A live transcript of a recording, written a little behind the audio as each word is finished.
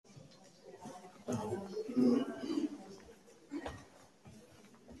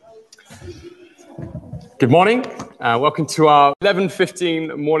Good morning. Welcome to our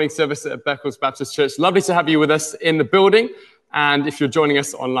 11:15 morning service at Beckles Baptist Church. Lovely to have you with us in the building. And if you're joining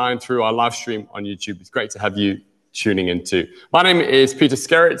us online through our live stream on YouTube, it's great to have you tuning in too. My name is Peter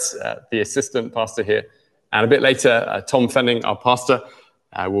Skerritts, the assistant pastor here. And a bit later, Tom Fenning, our pastor,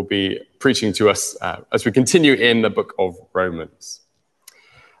 will be preaching to us as we continue in the book of Romans.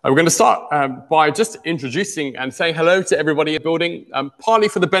 We're going to start by just introducing and saying hello to everybody in the building, partly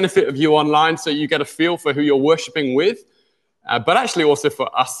for the benefit of you online, so you get a feel for who you're worshipping with, but actually also for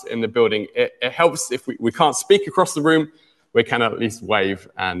us in the building. It helps if we can't speak across the room, we can at least wave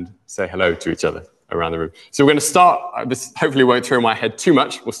and say hello to each other around the room. So we're going to start, this hopefully won't throw my head too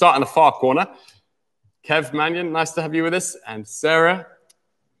much. We'll start in the far corner. Kev Mannion, nice to have you with us, and Sarah,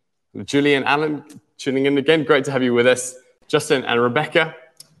 Julian Allen, tuning in again, great to have you with us, Justin and Rebecca.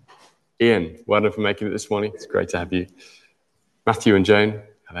 Ian, well done for making it this morning. It's great to have you. Matthew and Joan,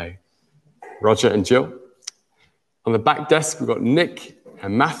 hello. Roger and Jill. On the back desk, we've got Nick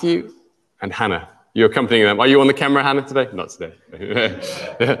and Matthew and Hannah. You're accompanying them. Are you on the camera, Hannah, today? Not today.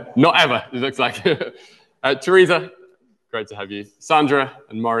 Not ever, it looks like. Teresa, great to have you. Sandra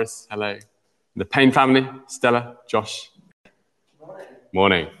and Morris, hello. The Payne family, Stella, Josh.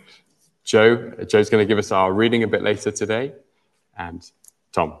 Morning. Joe's going to give us our reading a bit later today. And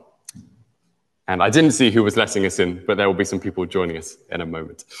Tom. And I didn't see who was letting us in, but there will be some people joining us in a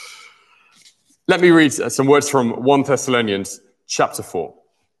moment. Let me read some words from 1 Thessalonians chapter 4.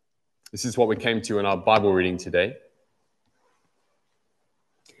 This is what we came to in our Bible reading today.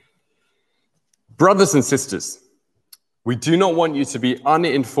 Brothers and sisters, we do not want you to be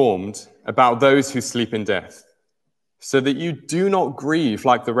uninformed about those who sleep in death, so that you do not grieve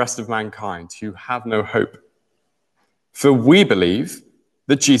like the rest of mankind who have no hope. For we believe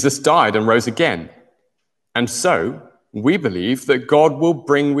that Jesus died and rose again. And so we believe that God will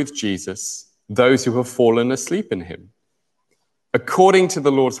bring with Jesus those who have fallen asleep in him. According to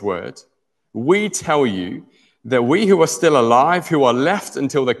the Lord's word, we tell you that we who are still alive, who are left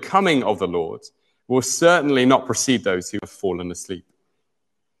until the coming of the Lord, will certainly not precede those who have fallen asleep.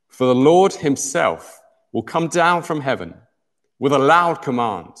 For the Lord himself will come down from heaven with a loud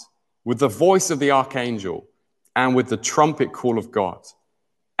command, with the voice of the archangel, and with the trumpet call of God.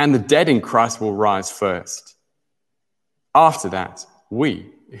 And the dead in Christ will rise first. After that,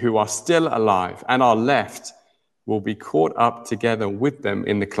 we who are still alive and are left will be caught up together with them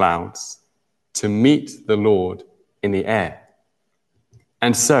in the clouds to meet the Lord in the air.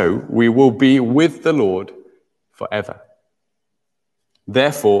 And so we will be with the Lord forever.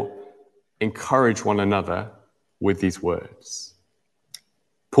 Therefore, encourage one another with these words.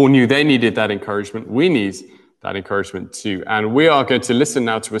 Paul knew they needed that encouragement. We need that encouragement too. And we are going to listen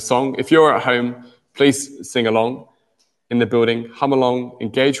now to a song. If you're at home, please sing along in the building, hum along,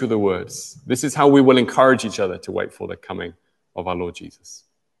 engage with the words. This is how we will encourage each other to wait for the coming of our Lord Jesus.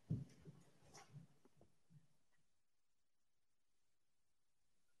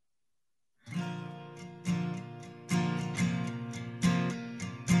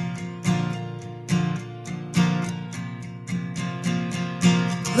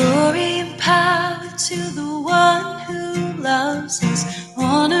 Glory and power to the one who loves us.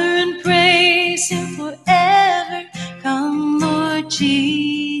 Honor and praise him forever. Come, Lord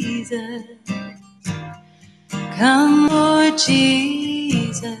Jesus. Come, Lord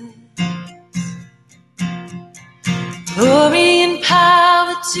Jesus. Glory and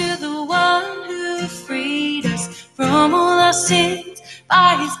power to the one who freed us from all our sins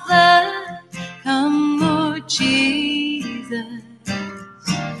by his blood. Come, Lord Jesus.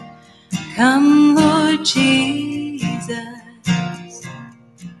 Come, Lord Jesus.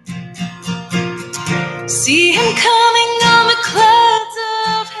 See him coming on the clouds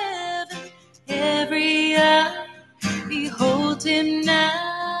of heaven. Every eye behold him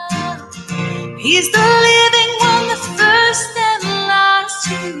now. He's the living one, the first and last,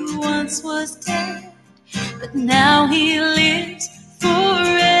 who once was dead, but now he lives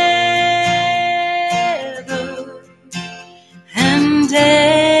forever and ever.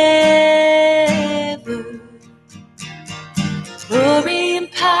 Glory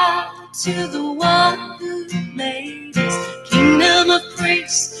and power to the one who made us kingdom of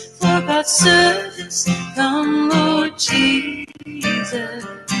priests for God's service. Come, Lord Jesus.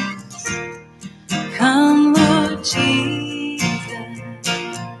 Come, Lord Jesus.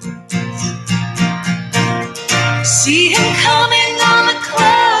 See him coming on the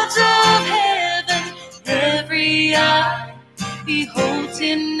clouds of heaven. Every eye beholds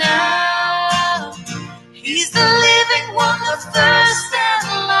him now. He's the living one, the first and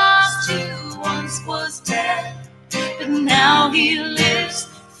last, who once he lives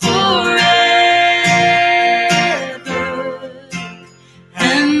forever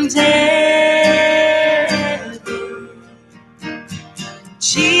and ever.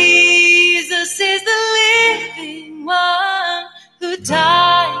 Jesus is the living one who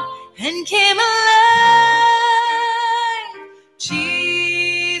died and came alive.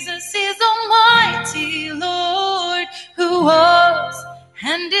 Jesus is Almighty Lord who was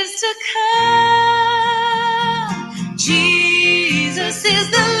and is to come. Jesus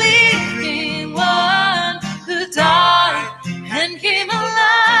is the living one who died and came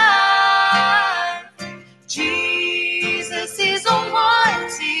alive. Jesus is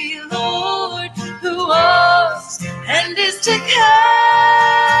Almighty Lord who was and is to come.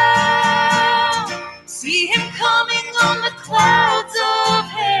 See him coming on the clouds of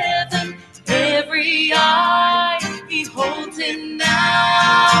heaven. Every eye beholds him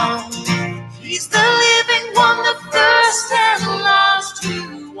now. He's the living one, the first and last,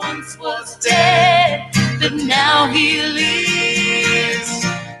 who once was dead, but now he lives.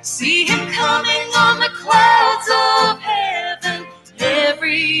 See him coming on the clouds of heaven.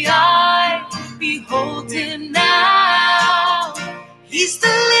 Every eye beholds him now. He's the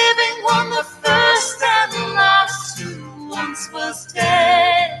living one, the first and last, who once was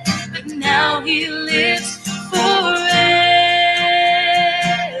dead, but now he lives forever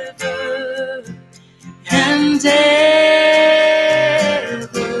and ever.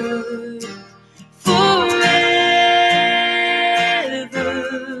 Forever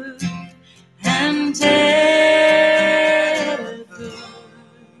and ever.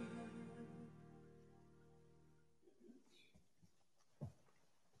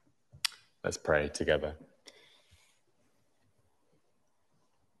 Let's pray together.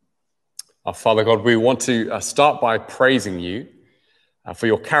 Our Father God, we want to start by praising you for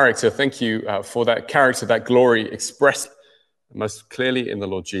your character. Thank you for that character, that glory expressed most clearly in the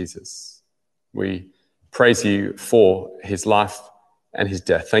Lord Jesus. We praise you for his life and his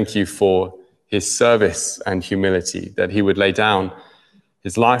death. Thank you for his service and humility, that he would lay down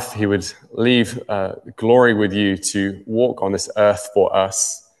his life, he would leave glory with you to walk on this earth for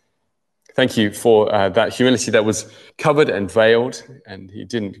us. Thank you for that humility that was covered and veiled, and he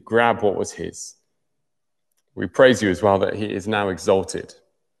didn't grab what was his. We praise you as well that he is now exalted,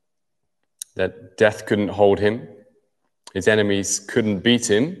 that death couldn't hold him, his enemies couldn't beat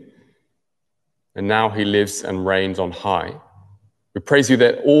him, and now he lives and reigns on high. We praise you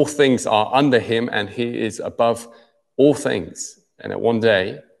that all things are under him and he is above all things, and that one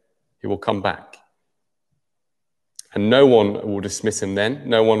day he will come back. And no one will dismiss him then.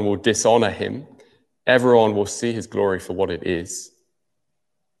 No one will dishonor him. Everyone will see his glory for what it is.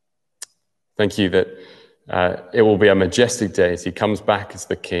 Thank you that it will be a majestic day as he comes back as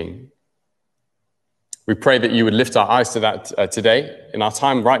the King. We pray that you would lift our eyes to that today, in our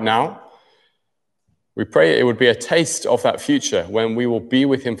time right now. We pray it would be a taste of that future when we will be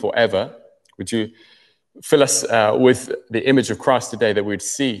with him forever. Would you fill us with the image of Christ today, that we would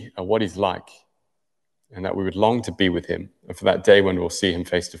see what he's like, and that we would long to be with him, and for that day when we'll see him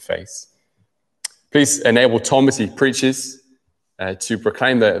face to face. Please enable Tom as he preaches to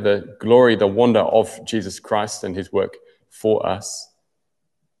proclaim the glory, the wonder of Jesus Christ and his work for us.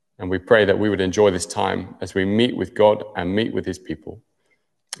 And we pray that we would enjoy this time as we meet with God and meet with his people.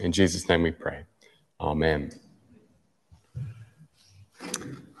 In Jesus' name we pray. Amen.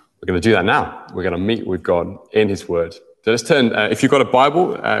 We're going to do that now. We're going to meet with God in his word. So let's turn, if you've got a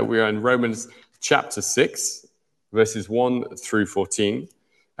Bible, we are in Romans chapter 6, verses 1 through 14.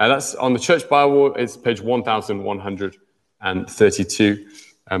 That's on the church Bible. It's page 1132.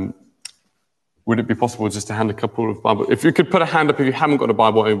 Would it be possible just to hand a couple of Bibles? If you could put a hand up if you haven't got a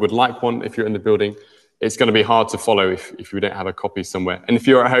Bible and would like one, if you're in the building. It's going to be hard to follow if you don't have a copy somewhere. And if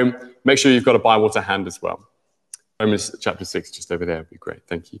you're at home, make sure you've got a Bible to hand as well. Romans chapter 6, just over there, would be great.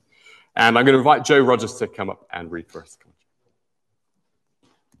 Thank you. And I'm going to invite Joe Rogers to come up and read for us.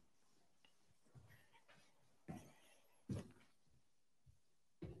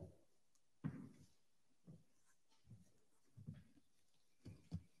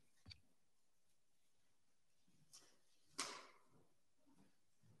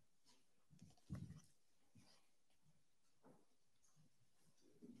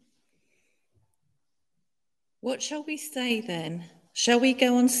 What shall we say then? Shall we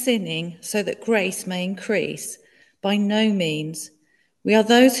go on sinning so that grace may increase? By no means. We are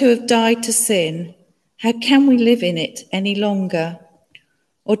those who have died to sin. How can we live in it any longer?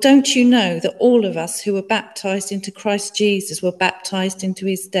 Or don't you know that all of us who were baptized into Christ Jesus were baptized into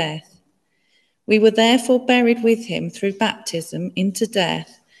his death? We were therefore buried with him through baptism into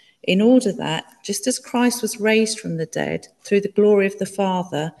death, in order that, just as Christ was raised from the dead through the glory of the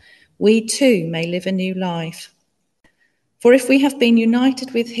Father, we too may live a new life. For if we have been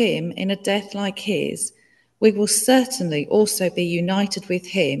united with him in a death like his, we will certainly also be united with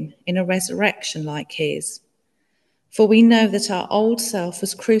him in a resurrection like his. For we know that our old self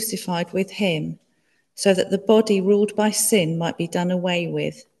was crucified with him, so that the body ruled by sin might be done away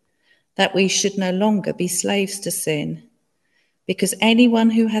with, that we should no longer be slaves to sin, because anyone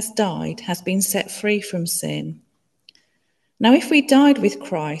who has died has been set free from sin. Now if we died with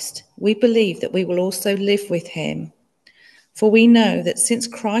Christ, we believe that we will also live with him. For we know that since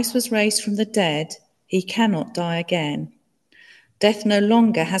Christ was raised from the dead, he cannot die again. Death no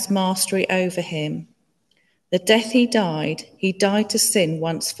longer has mastery over him. The death he died to sin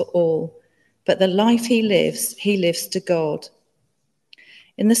once for all, but the life he lives to God.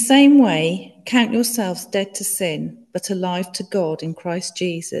 In the same way, count yourselves dead to sin, but alive to God in Christ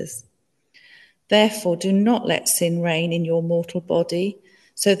Jesus. Therefore, do not let sin reign in your mortal body,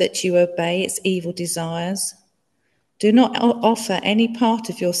 so that you obey its evil desires. Do not offer any part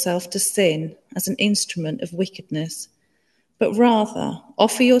of yourself to sin as an instrument of wickedness, but rather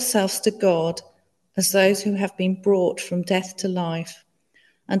offer yourselves to God as those who have been brought from death to life,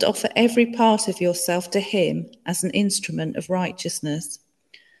 and offer every part of yourself to him as an instrument of righteousness.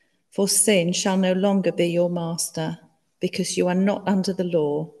 For sin shall no longer be your master, because you are not under the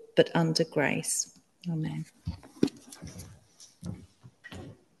law, but under grace. Amen.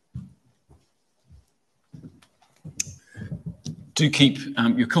 Do keep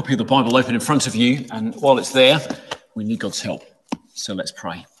your copy of the Bible open in front of you, and while it's there, we need God's help. So let's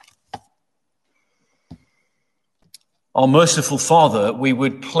pray. Our merciful Father, we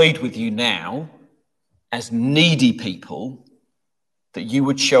would plead with you now, as needy people, that you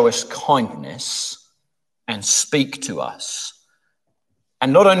would show us kindness and speak to us.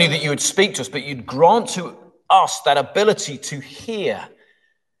 And not only that you would speak to us, but you'd grant to us that ability to hear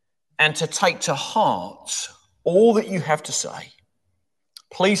and to take to heart all that you have to say.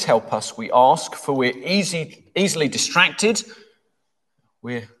 Please help us, we ask, for we're easily distracted.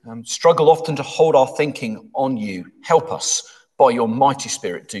 We struggle often to hold our thinking on you. Help us by your mighty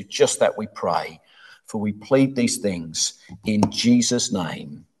Spirit. Do just that, we pray. For we plead these things in Jesus'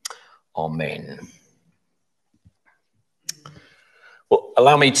 name. Amen. Well,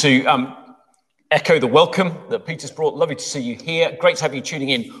 allow me to echo the welcome that Peter's brought. Lovely to see you here. Great to have you tuning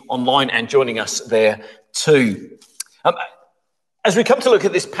in online and joining us there too. As we come to look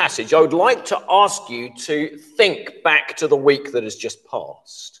at this passage, I would like to ask you to think back to the week that has just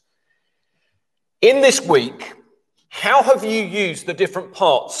passed. In this week, how have you used the different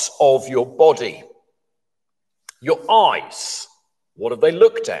parts of your body? Your eyes, what have they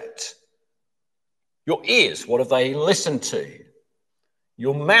looked at? Your ears, what have they listened to?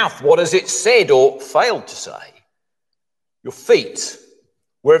 Your mouth, what has it said or failed to say? Your feet,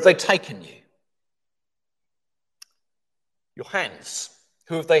 where have they taken you? Your hands,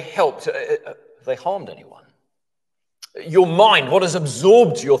 who have they helped? Have they harmed anyone? Your mind, what has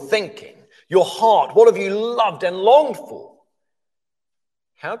absorbed your thinking? Your heart, what have you loved and longed for?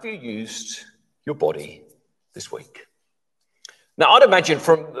 How have you used your body this week? Now, I'd imagine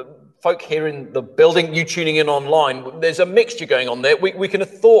from the folk here in the building, you tuning in online, there's a mixture going on there. We can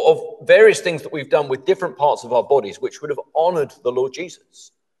have thought of various things that we've done with different parts of our bodies which would have honoured the Lord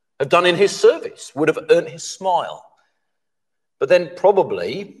Jesus, have done in his service, would have earned his smile. But then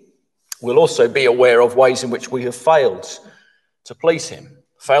probably we'll also be aware of ways in which we have failed to please him,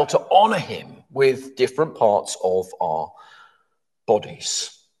 failed to honour him with different parts of our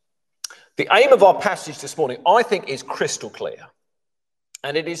bodies. The aim of our passage this morning, I think, is crystal clear.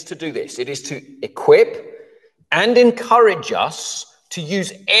 And it is to do this. It is to equip and encourage us to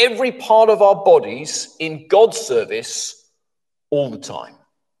use every part of our bodies in God's service all the time.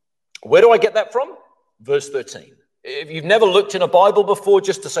 Where do I get that from? Verse 13. If you've never looked in a Bible before,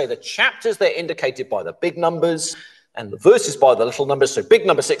 just to say the chapters, they're indicated by the big numbers and the verses by the little numbers. So big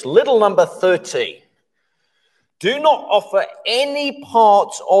number 6, little number 13. Do not offer any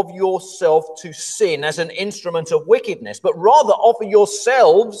part of yourself to sin as an instrument of wickedness, but rather offer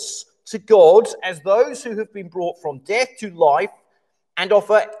yourselves to God as those who have been brought from death to life, and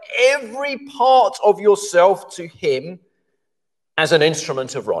offer every part of yourself to him as an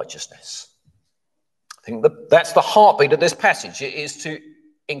instrument of righteousness. I think that's the heartbeat of this passage. It is to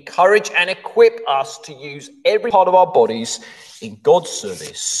encourage and equip us to use every part of our bodies in God's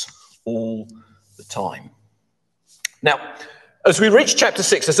service all the time. Now, As we reach chapter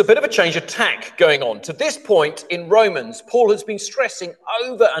 6, there's a bit of a change of tack going on. To this point in Romans, Paul has been stressing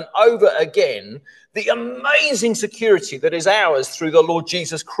over and over again the amazing security that is ours through the Lord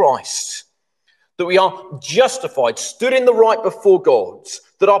Jesus Christ. That we are justified, stood in the right before God,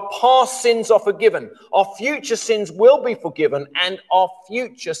 that our past sins are forgiven, our future sins will be forgiven, and our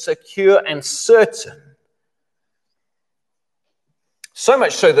future secure and certain. So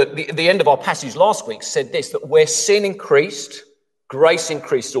much so that the end of our passage last week said this, that where sin increased, grace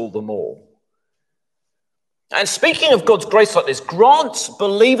increased all the more. And speaking of God's grace like this, grants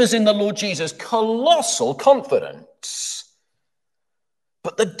believers in the Lord Jesus colossal confidence.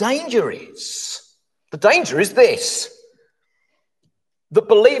 But the danger is this, that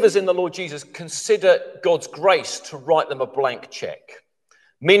believers in the Lord Jesus consider God's grace to write them a blank check,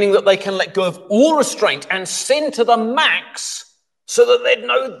 meaning that they can let go of all restraint and sin to the max so that they'd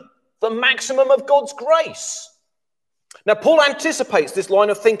know the maximum of God's grace. Now, Paul anticipates this line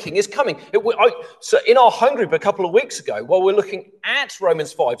of thinking is coming. So in our home group a couple of weeks ago, while we're looking at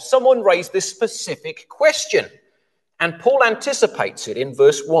Romans 5, someone raised this specific question. And Paul anticipates it in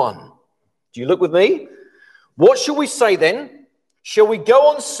verse 1. Do you look with me? What shall we say then? Shall we go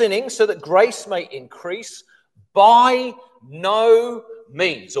on sinning so that grace may increase? By no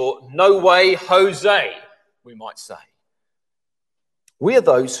means, or no way, Jose, we might say. We are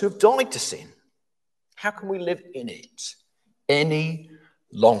those who have died to sin. How can we live in it any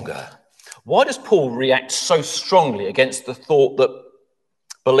longer? Why does Paul react so strongly against the thought that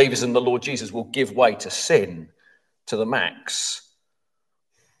believers in the Lord Jesus will give way to sin to the max?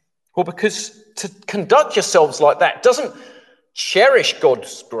 Well, because to conduct yourselves like that doesn't cherish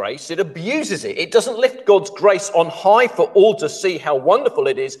God's grace, it abuses it. It doesn't lift God's grace on high for all to see how wonderful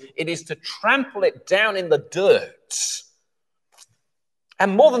it is. It is to trample it down in the dirt.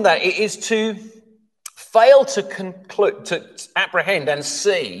 And more than that, it is to fail to conclude, to apprehend and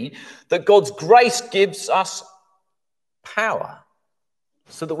see that God's grace gives us power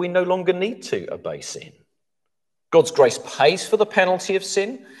so that we no longer need to obey sin. God's grace pays for the penalty of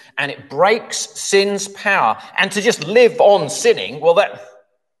sin and it breaks sin's power. And to just live on sinning, well,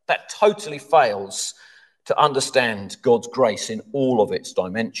 that totally fails to understand God's grace in all of its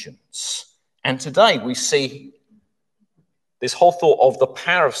dimensions. And today we see this whole thought of the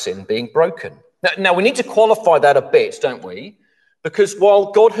power of sin being broken. Now, we need to qualify that a bit, don't we? Because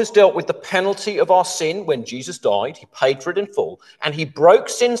while God has dealt with the penalty of our sin when Jesus died, he paid for it in full, and he broke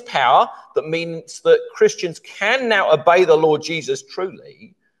sin's power, that means that Christians can now obey the Lord Jesus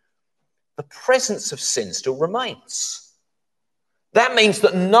truly, the presence of sin still remains. That means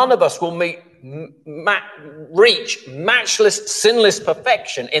that none of us will reach matchless, sinless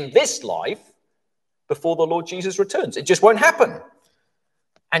perfection in this life before the Lord Jesus returns. It just won't happen.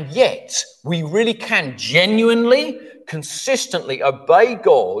 And yet, we really can genuinely, consistently obey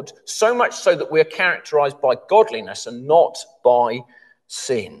God, so much so that we are characterized by godliness and not by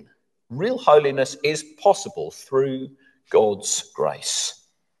sin. Real holiness is possible through God's grace.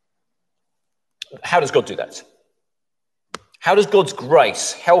 How does God do that? How does God's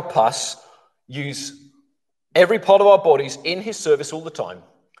grace help us use every part of our bodies in his service all the time?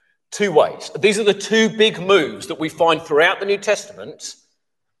 Two ways. These are the two big moves that we find throughout the New Testament.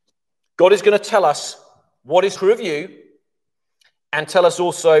 God is going to tell us what is true of you and tell us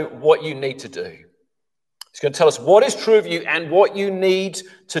also what you need to do. He's going to tell us what is true of you and what you need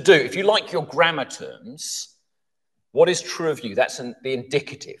to do. If you like your grammar terms, what is true of you? That's the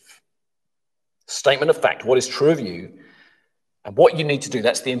indicative. Statement of fact, what is true of you and what you need to do.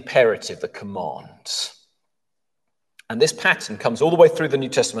 That's the imperative, the command. And this pattern comes all the way through the New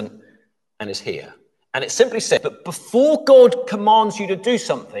Testament and is here. And it simply said that before God commands you to do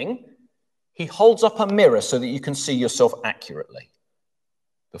something, he holds up a mirror so that you can see yourself accurately.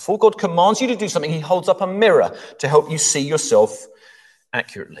 Before God commands you to do something, he holds up a mirror to help you see yourself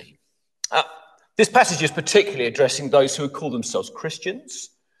accurately. This passage is particularly addressing those who call themselves Christians.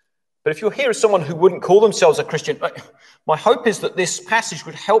 But if you're here as someone who wouldn't call themselves a Christian, my hope is that this passage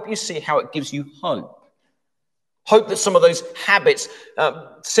would help you see how it gives you hope. Hope that some of those habits,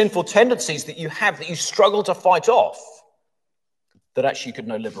 sinful tendencies that you have, that you struggle to fight off, that actually you could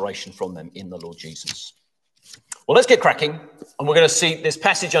know liberation from them in the Lord Jesus. Well, let's get cracking. And we're going to see this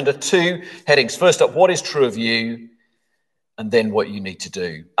passage under two headings. First up, what is true of you? And then what you need to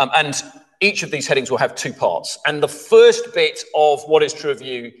do. And each of these headings will have two parts. And the first bit of what is true of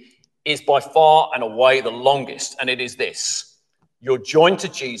you is by far and away the longest. And it is this: you're joined to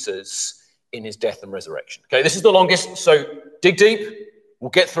Jesus in his death and resurrection. Okay, this is the longest, so dig deep, we'll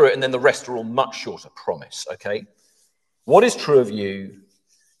get through it, and then the rest are all much shorter, promise, okay? What is true of you?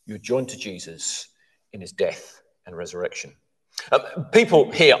 You're joined to Jesus in his death and resurrection.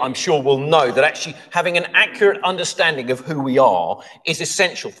 People here, I'm sure, will know that actually having an accurate understanding of who we are is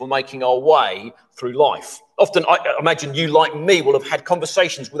essential for making our way through life. Often, I imagine you, like me, will have had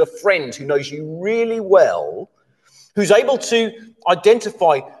conversations with a friend who knows you really well, who's able to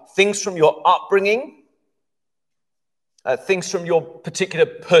identify things from your upbringing, things from your particular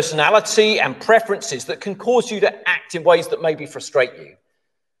personality and preferences that can cause you to act in ways that maybe frustrate you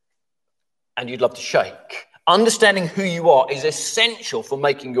and you'd love to shake. Understanding who you are is essential for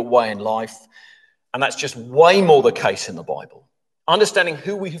making your way in life, and that's just way more the case in the Bible. Understanding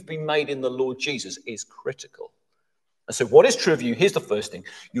who we have been made in the Lord Jesus is critical. And so what is true of you? Here's the first thing.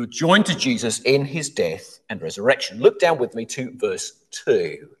 You're joined to Jesus in his death and resurrection. Look down with me to verse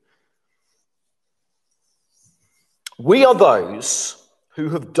 2. We are those who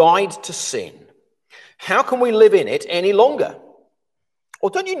have died to sin. How can we live in it any longer? Or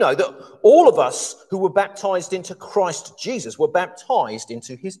don't you know that all of us who were baptized into Christ Jesus were baptized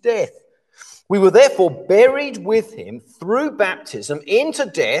into his death? We were therefore buried with him through baptism into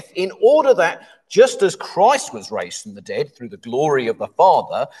death, in order that just as Christ was raised from the dead through the glory of the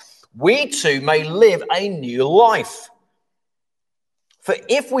Father, we too may live a new life. For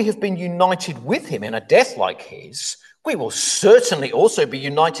if we have been united with him in a death like his, we will certainly also be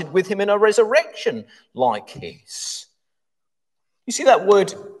united with him in a resurrection like his. You see that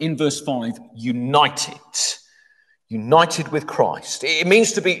word in verse 5, united. United with Christ. It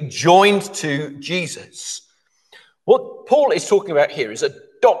means to be joined to Jesus. What Paul is talking about here is a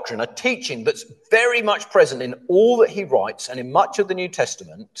doctrine, a teaching that's very much present in all that he writes and in much of the New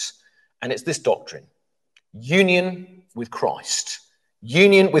Testament. And it's this doctrine: union with Christ.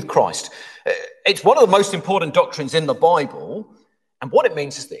 Union with Christ. It's one of the most important doctrines in the Bible. And what it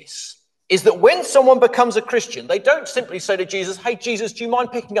means is this: is that when someone becomes a Christian, they don't simply say to Jesus, "Hey, Jesus, do you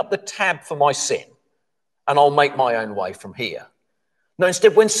mind picking up the tab for my sin? And I'll make my own way from here." No,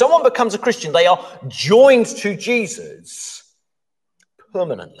 instead, when someone becomes a Christian, they are joined to Jesus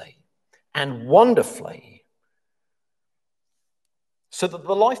permanently and wonderfully, so that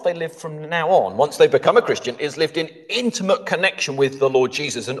the life they live from now on, once they become a Christian, is lived in intimate connection with the Lord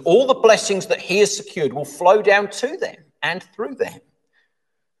Jesus, and all the blessings that he has secured will flow down to them and through them.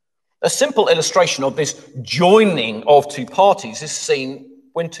 A simple illustration of this joining of two parties is seen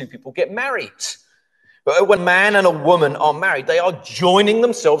when two people get married. When a man and a woman are married, they are joining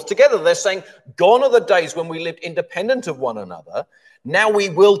themselves together. They're saying, gone are the days when we lived independent of one another. Now we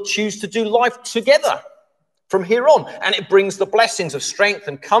will choose to do life together from here on. And it brings the blessings of strength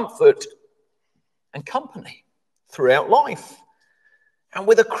and comfort and company throughout life. And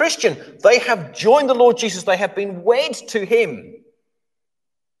with a Christian, they have joined the Lord Jesus. They have been wed to him.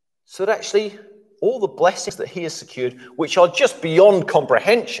 So that actually all the blessings that he has secured, which are just beyond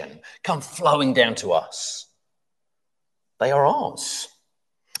comprehension, come flowing down to us. They are ours.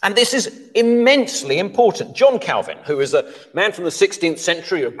 And this is immensely important. John Calvin, who is a man from the 16th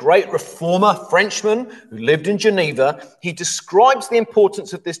century, a great reformer, Frenchman, who lived in Geneva, he describes the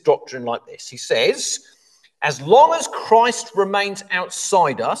importance of this doctrine like this. He says, "As long as Christ remains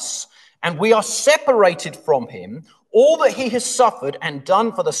outside us and we are separated from him, all that he has suffered and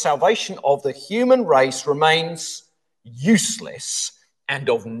done for the salvation of the human race remains useless and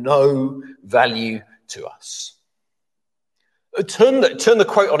of no value to us." Turn the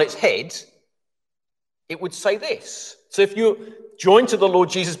quote on its head, it would say this. So if you're joined to the Lord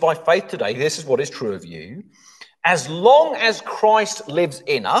Jesus by faith today, this is what is true of you. As long as Christ lives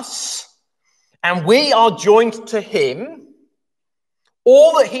in us and we are joined to him,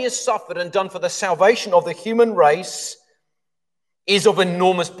 all that he has suffered and done for the salvation of the human race is of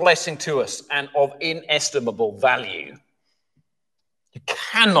enormous blessing to us and of inestimable value. You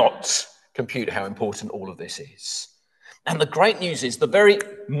cannot compute how important all of this is. And the great news is, the very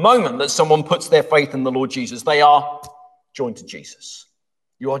moment that someone puts their faith in the Lord Jesus, they are joined to Jesus.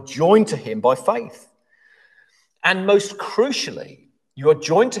 You are joined to him by faith. And most crucially, you are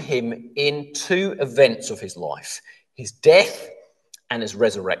joined to him in two events of his life: his death and his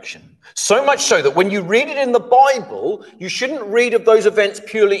resurrection. So much so that when you read it in the Bible, you shouldn't read of those events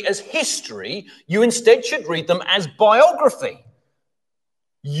purely as history. You instead should read them as biography.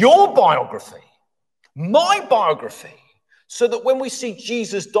 Your biography, my biography. So that when we see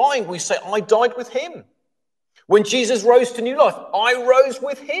Jesus dying, we say, I died with him. When Jesus rose to new life, I rose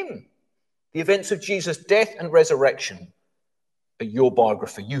with him. The events of Jesus' death and resurrection are your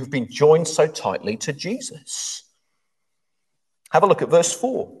biography. You have been joined so tightly to Jesus. Have a look at verse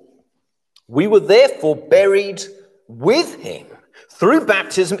 4. We were therefore buried with him through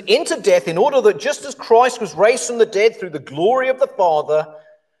baptism into death, in order that just as Christ was raised from the dead through the glory of the Father,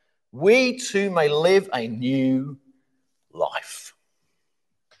 we too may live a new life.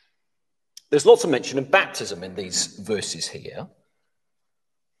 There's lots of mention of baptism in these verses here.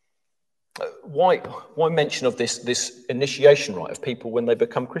 Why mention of this initiation rite of people when they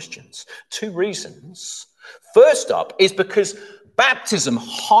become Christians? Two reasons. First up is because baptism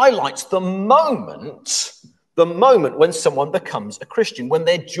highlights the moment when someone becomes a Christian, when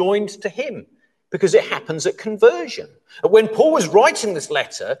they're joined to him, because it happens at conversion. When Paul was writing this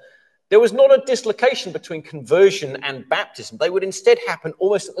letter, there was not a dislocation between conversion and baptism. They would instead happen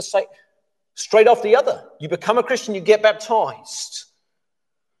almost at the same, straight off the other. You become a Christian, you get baptized.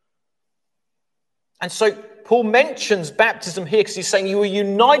 And so Paul mentions baptism here because he's saying you were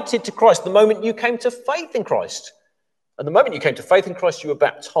united to Christ the moment you came to faith in Christ. And the moment you came to faith in Christ, you were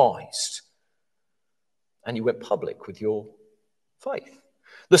baptized. And you went public with your faith.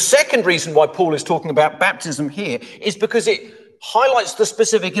 The second reason why Paul is talking about baptism here is because it highlights the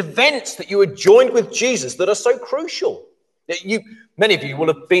specific events that you were joined with Jesus that are so crucial. Many of you will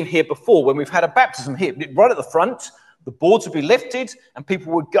have been here before when we've had a baptism here. Right at the front, the boards would be lifted and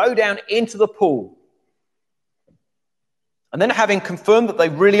people would go down into the pool. And then having confirmed that they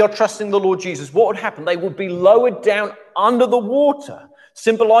really are trusting the Lord Jesus, what would happen? They would be lowered down under the water,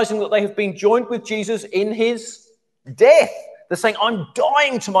 symbolizing that they have been joined with Jesus in his death. They're saying, I'm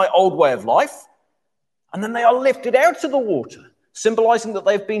dying to my old way of life. And then they are lifted out of the water, symbolizing that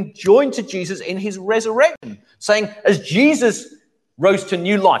they've been joined to Jesus in his resurrection, saying, as Jesus rose to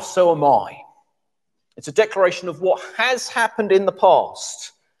new life, so am I. It's a declaration of what has happened in the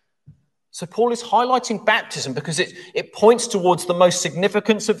past. So Paul is highlighting baptism because it points towards the most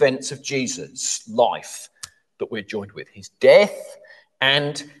significant events of Jesus' life that we're joined with, his death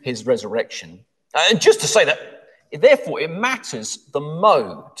and his resurrection. And just to say that, therefore, it matters the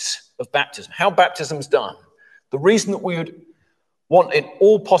mode of baptism, how baptism is done. The reason that we would want in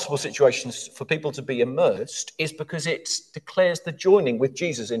all possible situations for people to be immersed is because it declares the joining with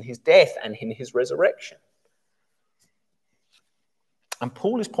Jesus in his death and in his resurrection. And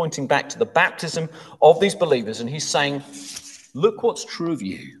Paul is pointing back to the baptism of these believers, and he's saying, look what's true of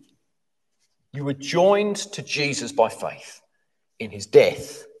you. You were joined to Jesus by faith in his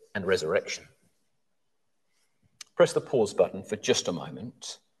death and resurrection. Press the pause button for just a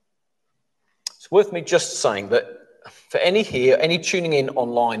moment. It's worth me just saying that for any here, any tuning in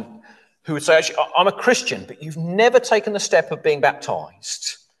online who would say, actually, I'm a Christian, but you've never taken the step of being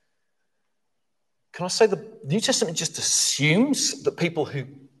baptized. Can I say the New Testament just assumes that people who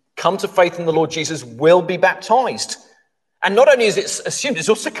come to faith in the Lord Jesus will be baptized. And not only is it assumed, it's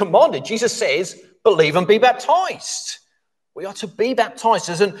also commanded. Jesus says, believe and be baptized. We are to be baptized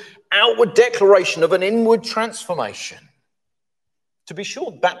as an outward declaration of an inward transformation. To be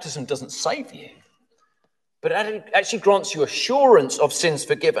sure, baptism doesn't save you, but it actually grants you assurance of sins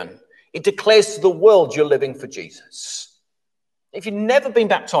forgiven. It declares to the world you're living for Jesus. If you've never been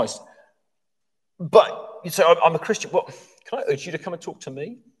baptized, but you say, I'm a Christian, well, can I urge you to come and talk to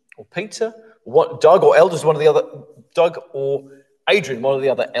me or Peter, or Doug or elders, Doug or Adrian, one of the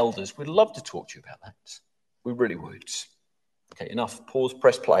other elders? We'd love to talk to you about that. We really would. Okay, enough. Pause,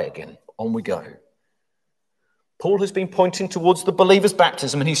 press play again. On we go. Paul has been pointing towards the believer's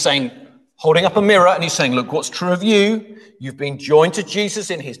baptism, and he's saying, holding up a mirror, and he's saying, look, what's true of you? You've been joined to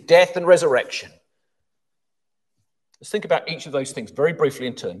Jesus in his death and resurrection. Let's think about each of those things very briefly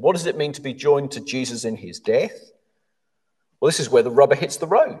in turn. What does it mean to be joined to Jesus in his death? Well, this is where the rubber hits the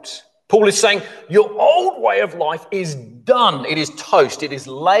road. Paul is saying, your old way of life is done. It is toast. It is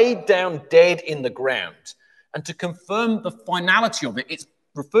laid down dead in the ground. And to confirm the finality of it, it's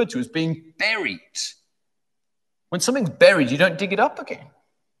referred to as being buried. When something's buried, you don't dig it up again.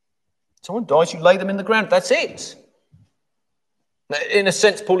 Someone dies, you lay them in the ground. That's it. In a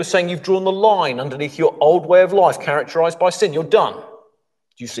sense, Paul is saying you've drawn the line underneath your old way of life characterized by sin. You're done. Do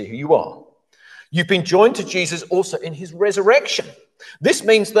you see who you are? You've been joined to Jesus also in his resurrection. This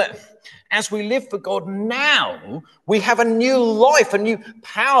means that as we live for God now, we have a new life, a new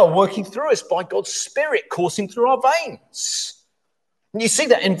power working through us by God's Spirit coursing through our veins. And you see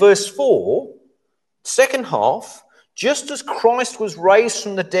that in verse 4, second half, just as Christ was raised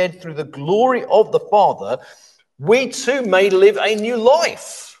from the dead through the glory of the Father, we too may live a new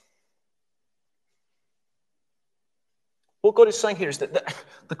life. What God is saying here is that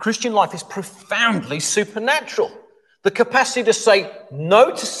the Christian life is profoundly supernatural. The capacity to say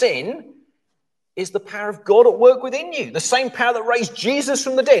no to sin is the power of God at work within you. The same power that raised Jesus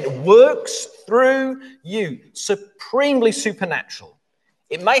from the dead works through you, supremely supernatural.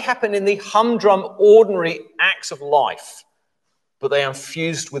 It may happen in the humdrum, ordinary acts of life, but they are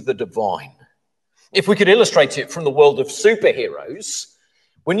infused with the divine. If we could illustrate it from the world of superheroes,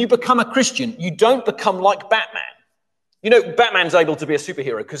 when you become a Christian, you don't become like Batman. You know, Batman's able to be a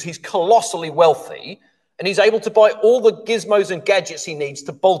superhero because he's colossally wealthy and he's able to buy all the gizmos and gadgets he needs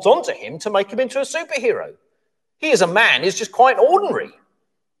to bolt onto him to make him into a superhero. He as a man is just quite ordinary.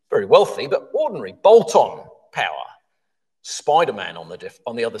 Very wealthy, but ordinary. Bolt-on power. Spider-Man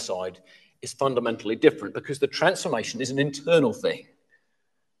on the other side is fundamentally different because the transformation is an internal thing.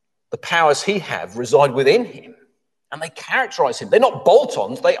 The powers he has reside within him and they characterize him. They're not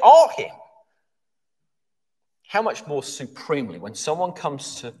bolt-ons, they are him. How much more supremely when someone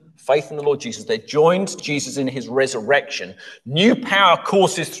comes to faith in the Lord Jesus, they're joined to Jesus in his resurrection, new power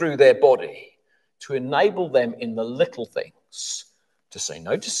courses through their body to enable them in the little things to say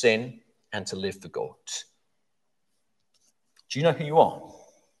no to sin and to live for God. Do you know who you are?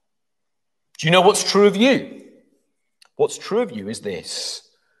 Do you know what's true of you? What's true of you is this,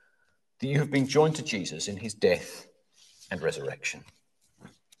 that you have been joined to Jesus in his death and resurrection.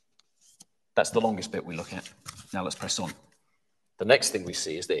 That's the longest bit we look at. Now let's press on. The next thing we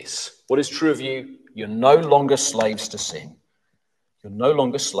see is this. What is true of you? You're no longer slaves to sin. You're no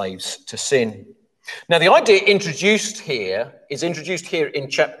longer slaves to sin. Now, the idea is introduced here in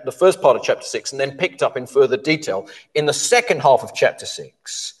the first part of chapter 6 and then picked up in further detail in the second half of chapter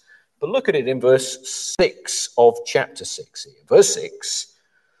 6. But look at it in verse 6 of chapter 6 here. Verse 6.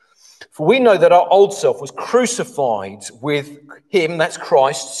 For we know that our old self was crucified with him, that's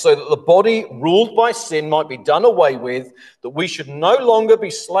Christ, so that the body ruled by sin might be done away with, that we should no longer be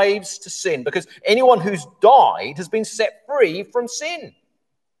slaves to sin, because anyone who's died has been set free from sin.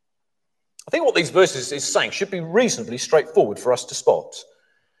 I think what these verses is saying should be reasonably straightforward for us to spot.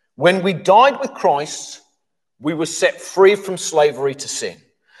 When we died with Christ, we were set free from slavery to sin.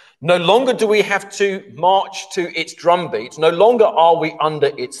 No longer do we have to march to its drumbeat. No longer are we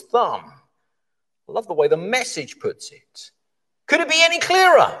under its thumb. I love the way the Message puts it. Could it be any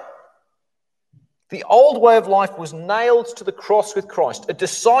clearer? The old way of life was nailed to the cross with Christ, a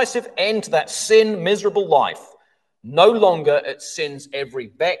decisive end to that sin, miserable life, no longer at sin's every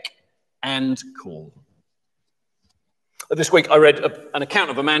beck and call. This week I read an account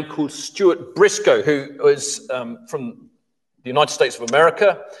of a man called Stuart Briscoe, who was from the United States of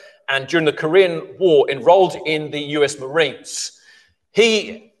America, and during the Korean War enrolled in the US Marines.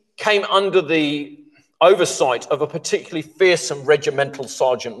 He came under the oversight of a particularly fearsome regimental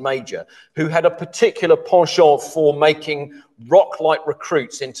sergeant major who had a particular penchant for making rock-like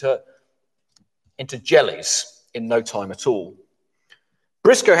recruits into jellies in no time at all.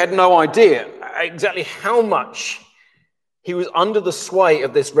 Briscoe had no idea exactly how much he was under the sway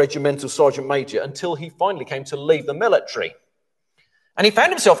of this regimental sergeant major until he finally came to leave the military. And he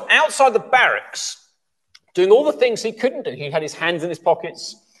found himself outside the barracks doing all the things he couldn't do. He had his hands in his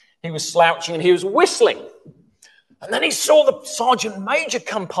pockets, he was slouching, and he was whistling. And then he saw the sergeant major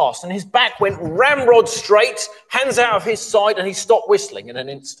come past, and his back went ramrod straight, hands out of his side, and he stopped whistling in an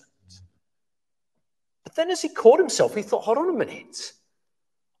instant. But then as he caught himself, he thought, hold on a minute.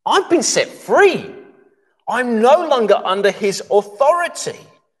 I've been set free. I'm no longer under his authority.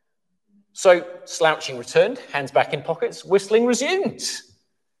 So slouching returned, hands back in pockets, whistling resumed.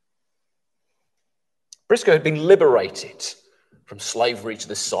 Briscoe had been liberated from slavery to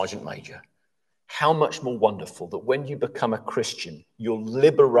this sergeant major. How much more wonderful that when you become a Christian, you're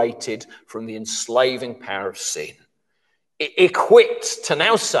liberated from the enslaving power of sin. Equipped to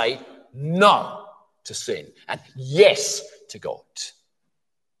now say no to sin and yes to God.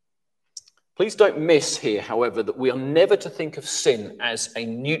 Please don't miss here, however, that we are never to think of sin as a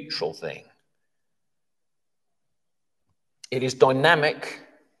neutral thing. It is dynamic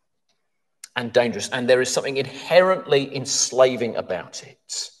and dangerous, and there is something inherently enslaving about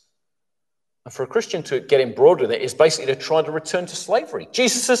it. And for a Christian to get embroiled with it is basically to try to return to slavery.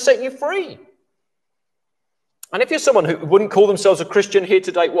 Jesus has set you free. And if you're someone who wouldn't call themselves a Christian here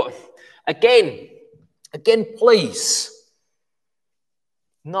today, again, please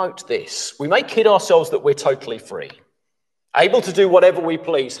note this. We may kid ourselves that we're totally free, able to do whatever we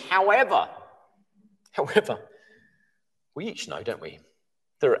please. However, we each know, don't we?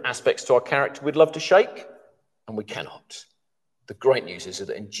 There are aspects to our character we'd love to shake, and we cannot. The great news is that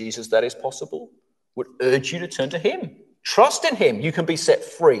in Jesus that is possible. Would urge you to turn to him. Trust in him. You can be set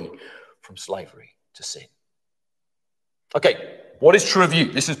free from slavery to sin. Okay, what is true of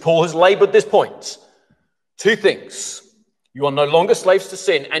you? Paul has labored this point. Two things. You are no longer slaves to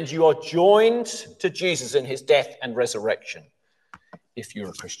sin, and you are joined to Jesus in his death and resurrection, if you're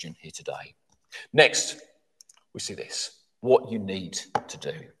a Christian here today. Next, we see this. What you need to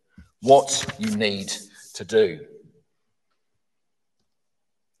do. What you need to do.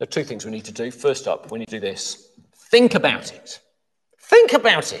 There are two things we need to do. First up, we need to do this. Think about it. Think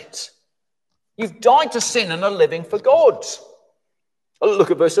about it. You've died to sin and are living for God.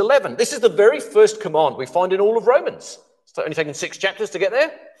 Look at verse 11. This is the very first command we find in all of Romans. It's only taken 6 chapters to get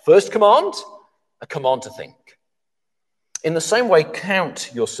there. First command, a command to think. In the same way,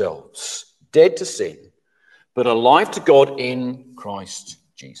 count yourselves dead to sin, but alive to God in Christ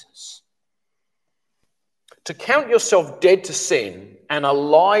Jesus. To count yourself dead to sin and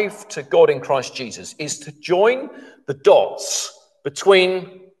alive to God in Christ Jesus is to join the dots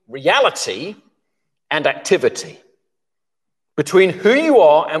between reality and activity, between who you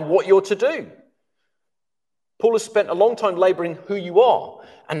are and what you're to do. Paul has spent a long time laboring who you are,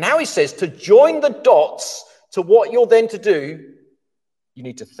 and now he says to join the dots to what you're then to do, you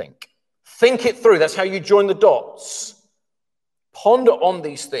need to think. Think it through. That's how you join the dots. Ponder on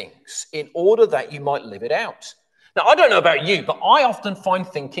these things in order that you might live it out. Now, I don't know about you, but I often find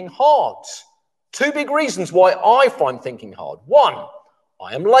thinking hard. 2 big reasons why I find thinking hard. 1,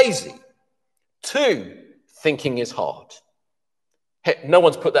 I am lazy. 2, thinking is hard. Heck, no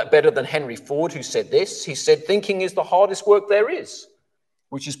one's put that better than Henry Ford, who said this. He said, thinking is the hardest work there is,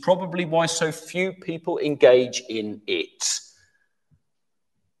 which is probably why so few people engage in it.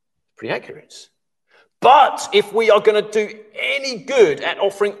 Pretty accurate. But if we are going to do any good at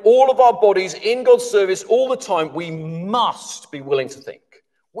offering all of our bodies in God's service all the time, we must be willing to think.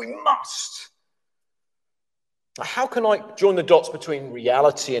 We must. How can I join the dots between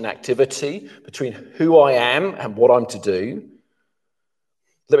reality and activity, between who I am and what I'm to do?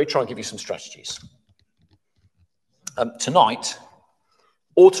 Let me try and give you some strategies. Tonight,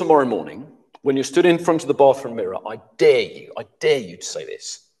 or tomorrow morning, when you're stood in front of the bathroom mirror, I dare you to say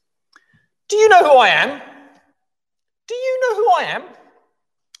this. Do you know who I am? Do you know who I am?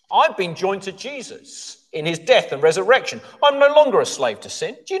 I've been joined to Jesus in his death and resurrection. I'm no longer a slave to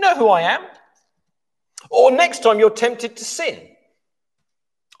sin. Do you know who I am? Or next time you're tempted to sin,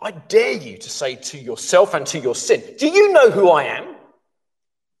 I dare you to say to yourself and to your sin, do you know who I am?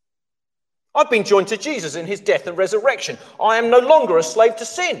 I've been joined to Jesus in his death and resurrection. I am no longer a slave to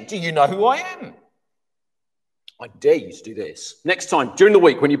sin. Do you know who I am? I dare you to do this. Next time, during the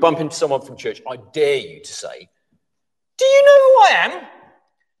week, when you bump into someone from church, I dare you to say, do you know who I am?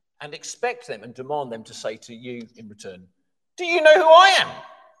 And expect them and demand them to say to you in return, do you know who I am?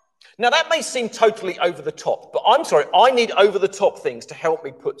 Now, that may seem totally over the top, but I'm sorry, I need over the top things to help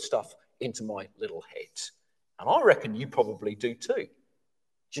me put stuff into my little head. And I reckon you probably do too. Do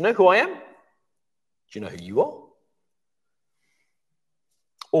you know who I am? Do you know who you are?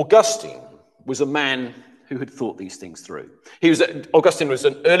 Augustine was a man who had thought these things through. Augustine was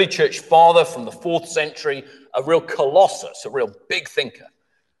an early church father from the 4th century, a real colossus, a real big thinker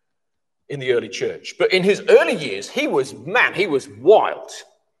in the early church. But in his early years, he was wild,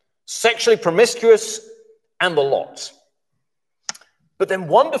 sexually promiscuous, and the lot. But then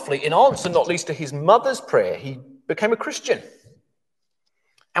wonderfully, in answer not least to his mother's prayer, he became a Christian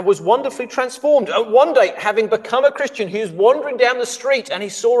and was wonderfully transformed. And one day, having become a Christian, he was wandering down the street and he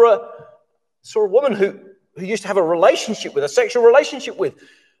saw a woman who used to have a sexual relationship with.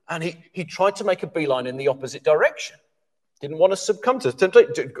 And he tried to make a beeline in the opposite direction. Didn't want to succumb to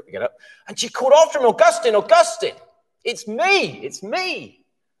temptation. And she called after him, Augustine, it's me.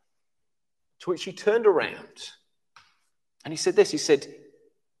 To which he turned around and he said this, he said,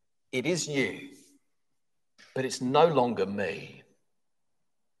 it is you, but it's no longer me.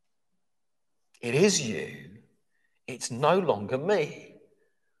 It is you, it's no longer me.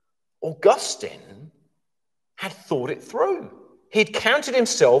 Augustine had thought it through. He'd counted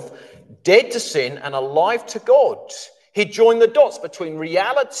himself dead to sin and alive to God. He'd joined the dots between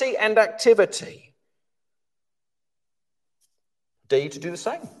reality and activity. Dare you to do the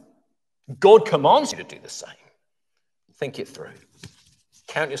same? God commands you to do the same. Think it through.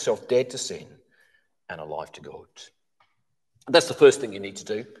 Count yourself dead to sin and alive to God. That's the first thing you need to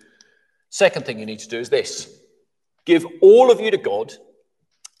do. Second thing you need to do is this. Give all of you to God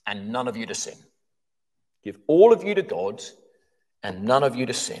and none of you to sin. Give all of you to God and none of you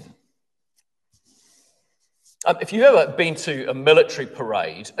to sin. If you've ever been to a military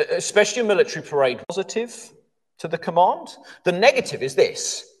parade, especially a military parade positive to the command, the negative is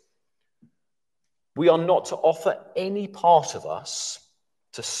this. We are not to offer any part of us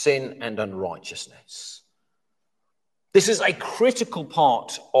to sin and unrighteousness. This is a critical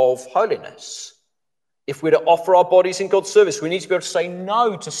part of holiness. If we're to offer our bodies in God's service, we need to be able to say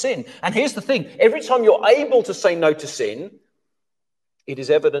no to sin. And here's the thing, every time you're able to say no to sin, it is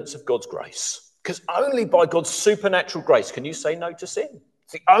evidence of God's grace. Because only by God's supernatural grace can you say no to sin.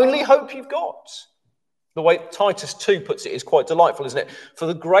 It's the only hope you've got. The way Titus 2 puts it is quite delightful, isn't it? For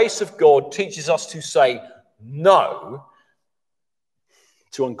the grace of God teaches us to say no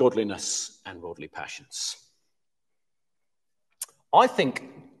to ungodliness and worldly passions. I think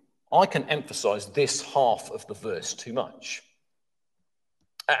I can emphasize this half of the verse too much.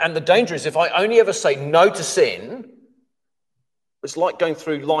 And the danger is if I only ever say no to sin, it's like going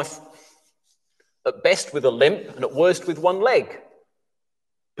through life at best with a limp and at worst with one leg.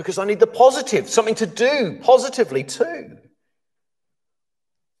 Because I need the positive, something to do positively too.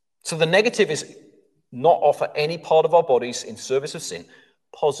 So the negative is not offer any part of our bodies in service of sin.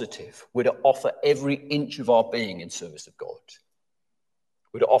 Positive, we're to offer every inch of our being in service of God.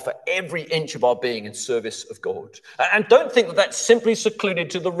 We're to offer every inch of our being in service of God. And don't think that that's simply secluded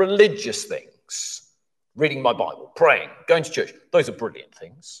to the religious things. Reading my Bible, praying, going to church. Those are brilliant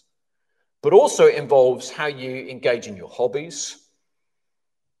things. But also it involves how you engage in your hobbies,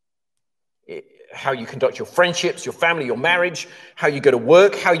 how you conduct your friendships, your family, your marriage, how you go to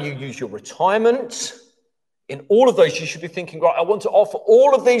work, how you use your retirement. In all of those, you should be thinking, right, I want to offer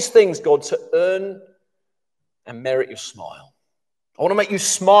all of these things, God, to earn and merit your smile. I want to make you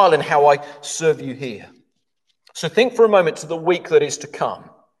smile in how I serve you here. So think for a moment to the week that is to come.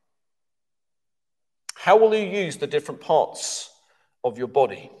 How will you use the different parts of your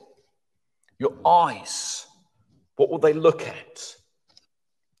body? Your eyes, what will they look at?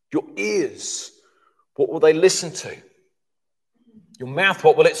 Your ears, what will they listen to? Your mouth,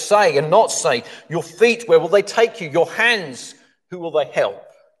 what will it say and not say? Your feet, where will they take you? Your hands, who will they help?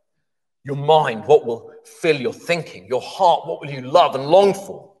 Your mind, what will fill your thinking? Your heart, what will you love and long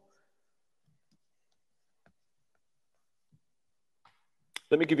for?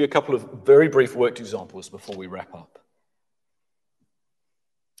 Let me give you a couple of very brief worked examples before we wrap up.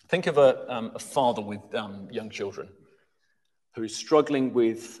 Think of a father with young children who is struggling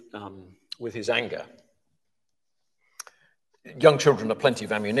with his anger. Young children are plenty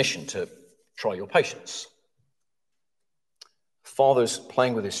of ammunition to try your patience. Father's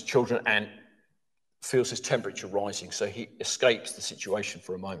playing with his children and feels his temperature rising, so he escapes the situation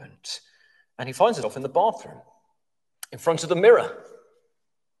for a moment. And he finds himself in the bathroom, in front of the mirror.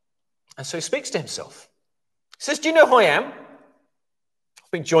 And so he speaks to himself. He says, do you know who I am?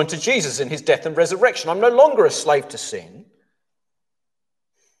 I've been joined to Jesus in his death and resurrection. I'm no longer a slave to sin.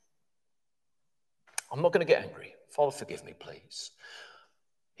 I'm not going to get angry. Father, forgive me, please.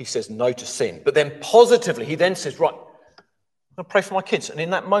 He says no to sin. But then positively, he then says, right, I'm going to pray for my kids. And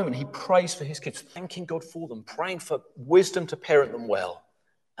in that moment, he prays for his kids, thanking God for them, praying for wisdom to parent them well.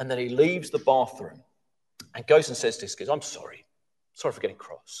 And then he leaves the bathroom and goes and says to his kids, I'm sorry. Sorry for getting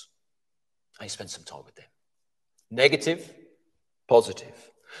cross. And he spends some time with them. Negative,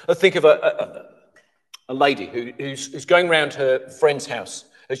 positive. I think of a lady who's going around her friend's house.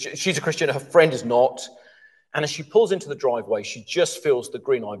 She's a Christian, her friend is not. And as she pulls into the driveway, she just feels the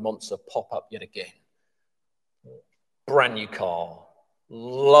green-eyed monster pop up yet again. Brand new car,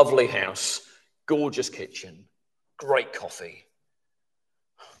 lovely house, gorgeous kitchen, great coffee.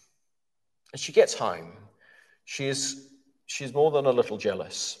 And she gets home. She's more than a little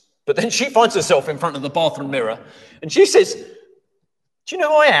jealous. But then she finds herself in front of the bathroom mirror and she says, do you know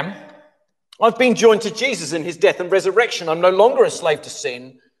who I am? I've been joined to Jesus in his death and resurrection. I'm no longer a slave to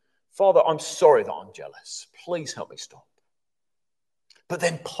sin. Father, I'm sorry that I'm jealous. Please help me stop. But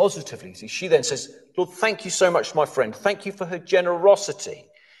then positively, she then says, Lord, thank you so much, my friend. Thank you for her generosity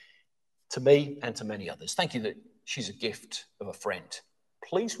to me and to many others. Thank you that she's a gift of a friend.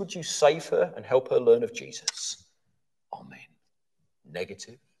 Please would you save her and help her learn of Jesus? Amen.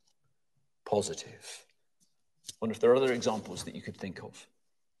 Negative, positive. I wonder if there are other examples that you could think of.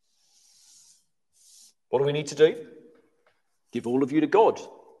 What do we need to do? Give all of you to God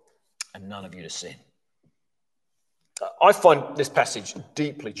and none of you to sin. I find this passage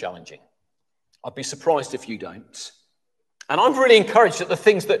deeply challenging. I'd be surprised if you don't. And I'm really encouraged that the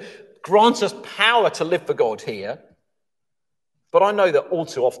things that grant us power to live for God here, but I know that all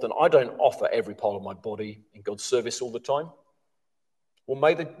too often I don't offer every part of my body in God's service all the time. Well,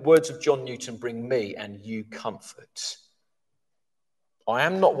 may the words of John Newton bring me and you comfort. I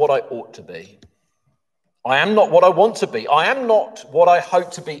am not what I ought to be. I am not what I want to be. I am not what I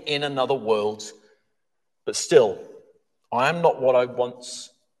hope to be in another world. But still, I am not what I once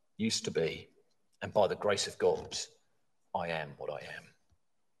used to be. And by the grace of God, I am what I am.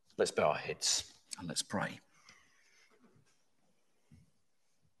 Let's bow our heads and let's pray.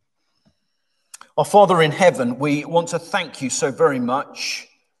 Our Father in heaven, we want to thank you so very much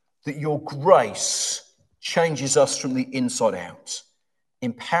that your grace changes us from the inside out,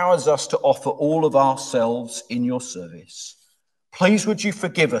 empowers us to offer all of ourselves in your service. Please would you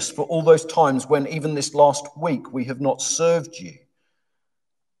forgive us for all those times when even this last week we have not served you.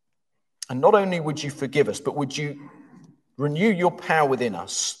 And not only would you forgive us, but would you Renew your power within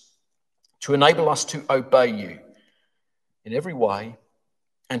us to enable us to obey you in every way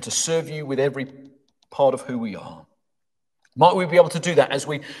and to serve you with every part of who we are. Might we be able to do that as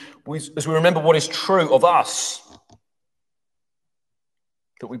we remember what is true of us,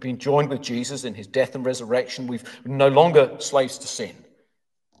 that we've been joined with Jesus in his death and resurrection. We're no longer slaves to sin.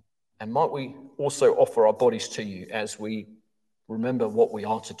 And might we also offer our bodies to you as we remember what we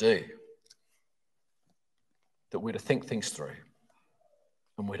are to do, that we're to think things through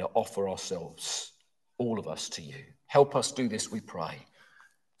and we're to offer ourselves, all of us, to you. Help us do this, we pray,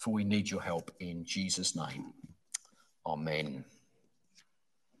 for we need your help in Jesus' name. Amen.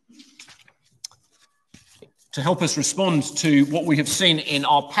 To help us respond to what we have seen in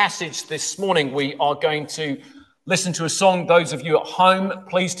our passage this morning, we are going to listen to a song. Those of you at home,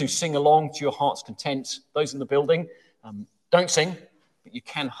 please do sing along to your heart's content. Those in the building, don't sing, but you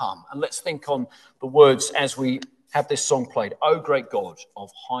can hum. And let's think on the words as we have this song played. O great God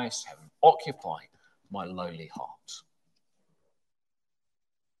of highest heaven, occupy my lowly heart.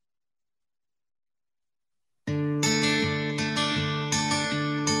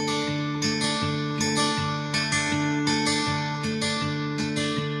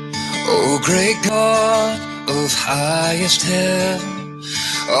 O great God of highest heaven,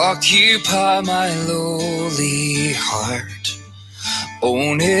 occupy my lowly heart.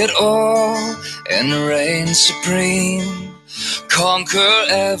 Own it all and reign supreme. Conquer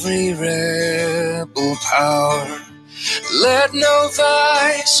every rebel power. Let no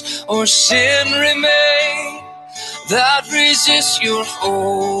vice or sin remain that resists your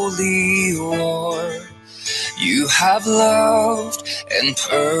holy war. You have loved and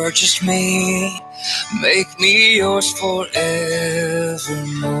purchased me. Make me yours forevermore.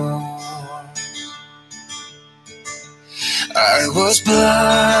 I was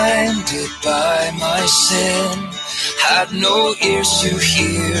blinded by my sin, had no ears to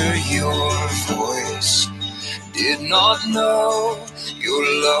hear your voice, did not know your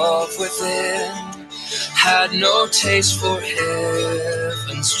love within, had no taste for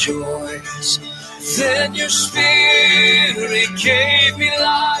heaven's joys. Then your spirit gave me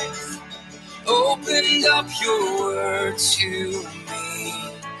life, opened up your word to me.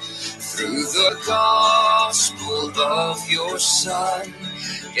 Through the gospel of your Son,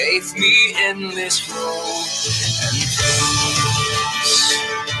 gave me endless hope and peace.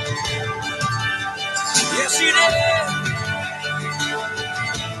 Yes, you did.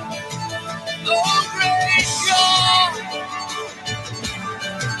 Oh, great God.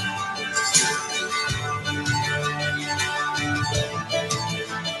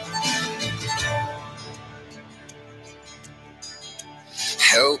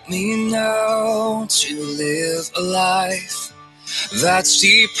 Help me now to live a life that's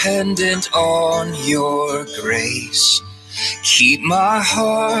dependent on your grace. Keep my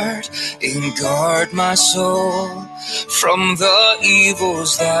heart and guard my soul from the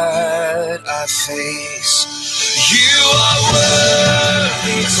evils that I face. You are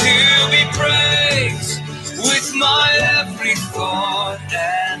worthy to be praised with my every thought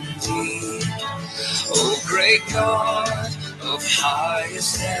and deed. Oh, great God of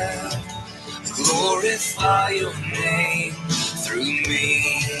highest heaven, glorify your name through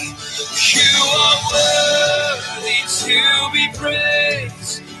me. You are worthy to be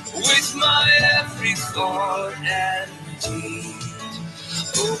praised with my every thought and deed.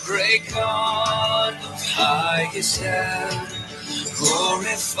 Oh, great God of highest heaven,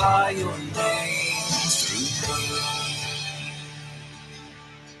 glorify your name through me.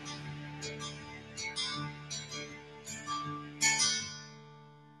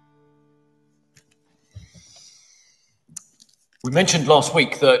 We mentioned last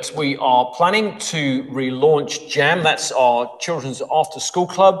week that we are planning to relaunch Jam. That's our children's after-school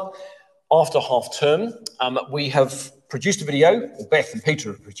club after half-term. We have produced a video, or Beth and Peter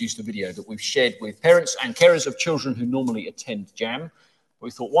have produced a video that we've shared with parents and carers of children who normally attend Jam.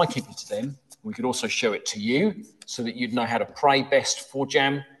 We thought, why keep it to them? We could also show it to you so that you'd know how to pray best for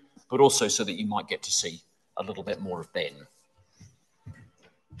Jam, but also so that you might get to see a little bit more of Ben.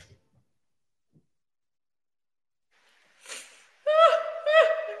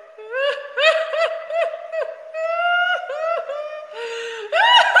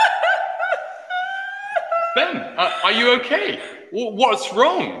 Ben, are you okay? What's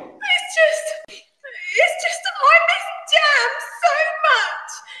wrong? It's just I miss Jam so much.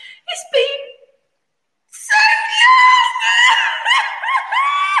 It's been so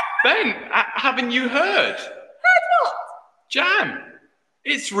long. Ben, haven't you heard? Heard what? Jam,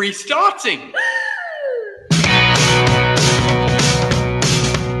 it's restarting.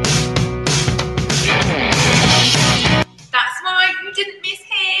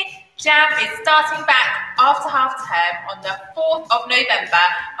 Jam is starting back after half term on the 4th of November,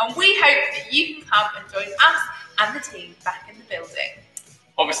 and we hope that you can come and join us and the team back in the building.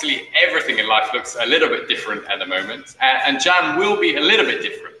 Obviously, everything in life looks a little bit different at the moment, and Jam will be a little bit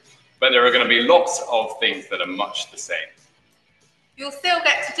different, but there are going to be lots of things that are much the same. You'll still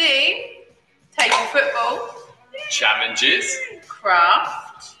get to do table football, Challenges,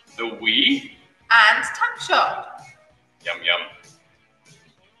 craft, the Wii, and tuck shop. yum yum.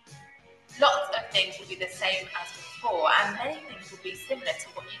 Lots of things will be the same as before, and many things will be similar to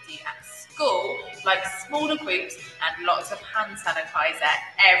what you do at school, like smaller groups and lots of hand sanitizer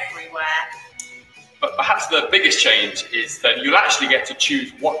everywhere. But perhaps the biggest change is that you'll actually get to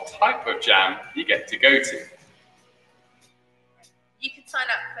choose what type of jam you get to go to. You can sign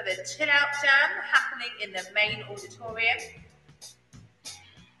up for the Chill Out Jam happening in the main auditorium.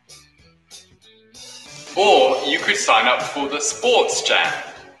 Or you could sign up for the sports jam.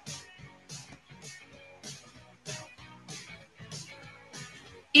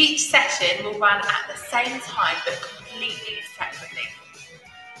 Each session will run at the same time but completely separately.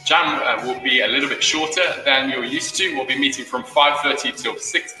 Jam will be a little bit shorter than you're used to. We'll be meeting from 5:30 till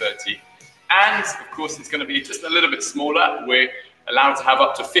 6:30. And of course, it's going to be just a little bit smaller. We're allowed to have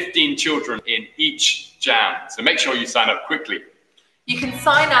up to 15 children in each jam. So make sure you sign up quickly. You can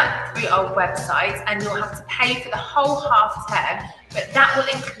sign up through our website and you'll have to pay for the whole half term, but that will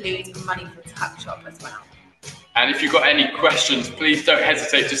include money for tuck shop as well. And if you've got any questions, please don't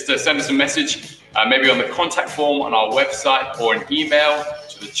hesitate just to send us a message, maybe on the contact form on our website or an email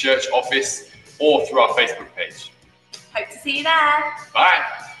to the church office or through our Facebook page. Hope to see you there. Bye.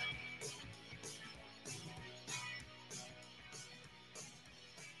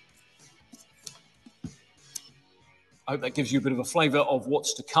 I hope that gives you a bit of a flavour of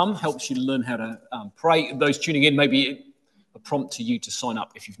what's to come, helps you to learn how to pray. Those tuning in, maybe a prompt to you to sign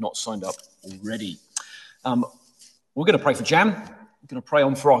up if you've not signed up already. We're going to pray for Jam. We're going to pray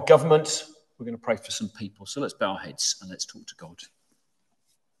on for our government. We're going to pray for some people. So let's bow our heads and let's talk to God.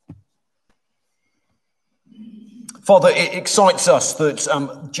 Father, it excites us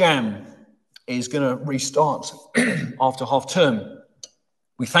that Jam is going to restart after half term.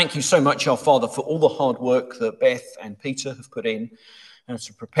 We thank you so much, our Father, for all the hard work that Beth and Peter have put in as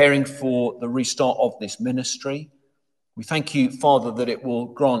to preparing for the restart of this ministry. We thank you, Father, that it will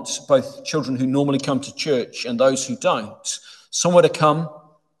grant both children who normally come to church and those who don't somewhere to come,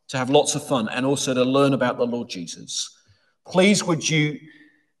 to have lots of fun, and also to learn about the Lord Jesus. Please, would you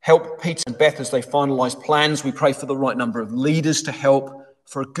help Peter and Beth as they finalise plans? We pray for the right number of leaders to help,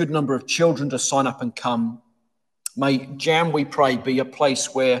 for a good number of children to sign up and come. May Jam, we pray, be a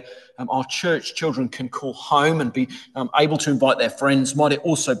place where our church children can call home and be able to invite their friends. Might it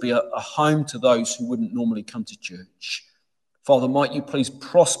also be a home to those who wouldn't normally come to church. Father, might you please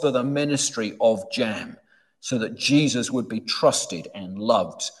prosper the ministry of Jam so that Jesus would be trusted and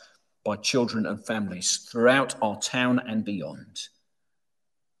loved by children and families throughout our town and beyond.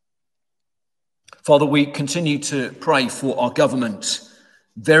 Father, we continue to pray for our government,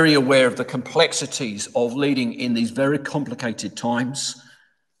 very aware of the complexities of leading in these very complicated times.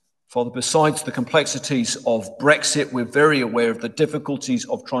 Father, besides the complexities of Brexit, we're very aware of the difficulties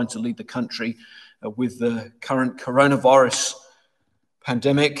of trying to lead the country with the current coronavirus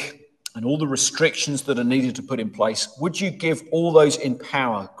pandemic and all the restrictions that are needed to put in place. Would you give all those in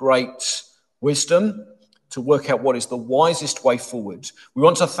power great wisdom to work out what is the wisest way forward? We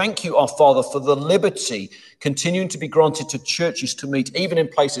want to thank you, our Father, for the liberty continuing to be granted to churches to meet, even in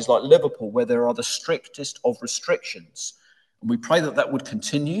places like Liverpool, where there are the strictest of restrictions. And we pray that that would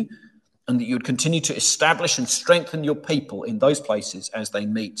continue and that you would continue to establish and strengthen your people in those places as they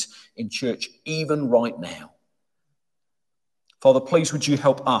meet in church, even right now. Father, please would you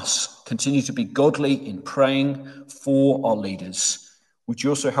help us continue to be godly in praying for our leaders. Would you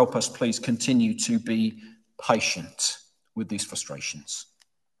also help us, please, continue to be patient with these frustrations.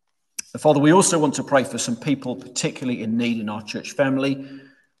 And Father, we also want to pray for some people particularly in need in our church family.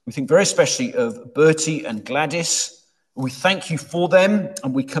 We think very especially of Bertie and Gladys. We thank you for them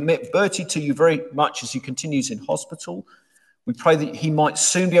and we commit Bertie to you very much as he continues in hospital. We pray that he might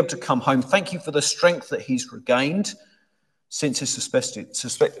soon be able to come home. Thank you for the strength that he's regained since his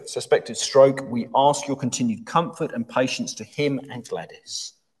suspected stroke. We ask your continued comfort and patience to him and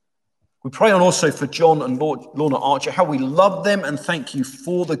Gladys. We pray on also for John and Lorna Archer, how we love them and thank you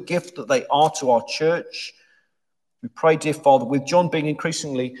for the gift that they are to our church. We pray, dear Father, with John being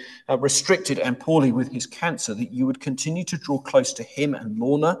increasingly restricted and poorly with his cancer, that you would continue to draw close to him and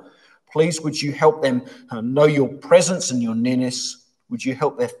Lorna. Please, would you help them know your presence and your nearness? Would you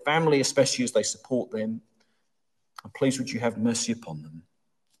help their family, especially as they support them? And please, would you have mercy upon them?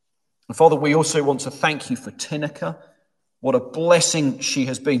 And Father, we also want to thank you for Tinica. What a blessing she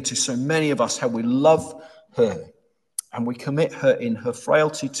has been to so many of us, how we love her and we commit her in her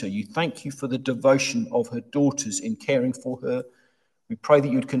frailty to you. Thank you for the devotion of her daughters in caring for her. We pray that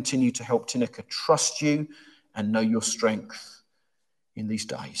you'd continue to help Tinica trust you and know your strength in these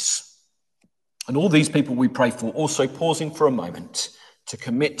days. And all these people we pray for, also pausing for a moment to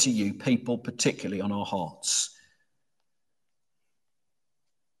commit to you people particularly on our hearts.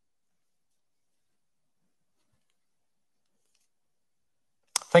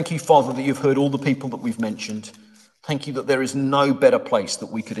 Thank you, Father, that you've heard all the people that we've mentioned. Thank you that there is no better place that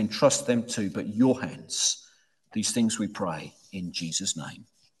we could entrust them to but your hands. These things we pray in Jesus' name.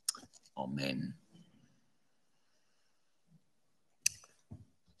 Amen.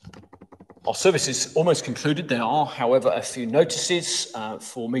 Our service is almost concluded. There are, however, a few notices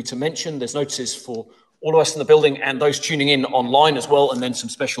for me to mention. There's notices for all of us in the building and those tuning in online as well, and then some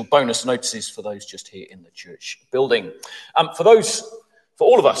special bonus notices for those just here in the church building. For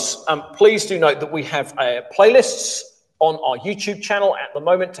all of us, please do note that we have playlists on our YouTube channel at the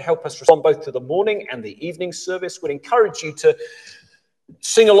moment to help us respond both to the morning and the evening service. We'd encourage you to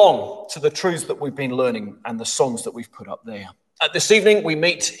sing along to the truths that we've been learning and the songs that we've put up there. This evening, we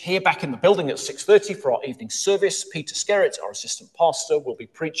meet here back in the building at 6:30 for our evening service. Peter Skerritt, our assistant pastor, will be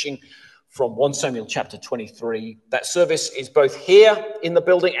preaching from 1 Samuel chapter 23. That service is both here in the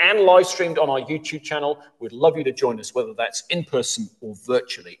building and live streamed on our YouTube channel. We'd love you to join us, whether that's in person or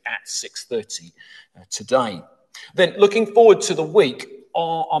virtually at 6:30 today. Then looking forward to the week,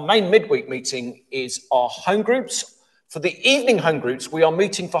 our main midweek meeting is our home groups. For the evening home groups, we are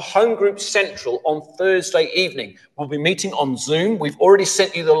meeting for Home Group Central on Thursday evening. We'll be meeting on Zoom. We've already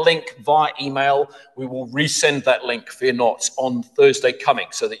sent you the link via email. We will resend that link, fear not, on Thursday coming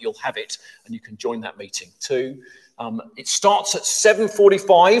so that you'll have it and you can join that meeting too. It starts at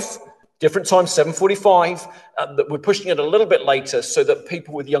 7:45, different time, 7:45. That we're pushing it a little bit later so that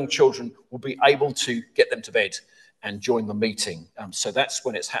people with young children will be able to get them to bed and join the meeting. So that's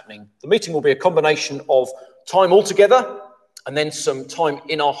when it's happening. The meeting will be a combination of time all together and then some time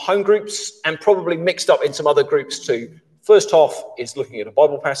in our home groups and probably mixed up in some other groups too. First half is looking at a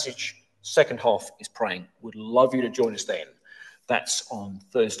Bible passage. Second half is praying. Would love you to join us then. That's on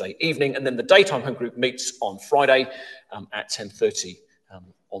Thursday evening. And then the daytime home group meets on Friday at 10:30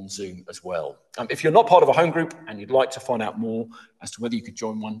 on Zoom as well. If you're not part of a home group and you'd like to find out more as to whether you could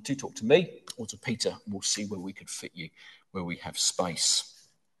join one, do talk to me or to Peter, and we'll see where we could fit you, where we have space.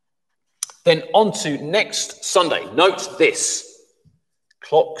 Then on to next Sunday. Note this.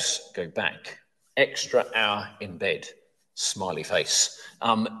 Clocks go back. Extra hour in bed. Smiley face.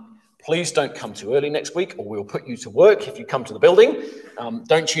 Please don't come too early next week or we'll put you to work if you come to the building.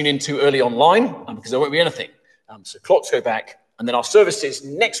 Don't tune in too early online because there won't be anything. So clocks go back. And then our services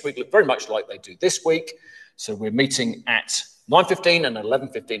next week look very much like they do this week. So we're meeting at 9:15 and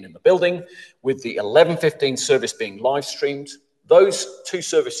 11:15 in the building, with the 11:15 service being live streamed. Those two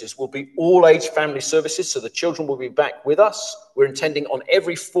services will be all-age family services, so the children will be back with us. We're intending on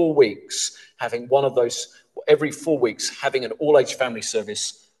every 4 weeks having one of those, every 4 weeks having an all-age family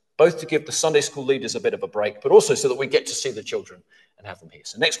service, both to give the Sunday school leaders a bit of a break, but also so that we get to see the children and have them here.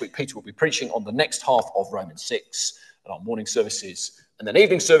 So next week, Peter will be preaching on the next half of Romans 6 at our morning services. And then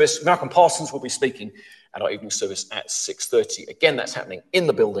evening service, Malcolm Parsons will be speaking at our evening service at 6:30. Again, that's happening in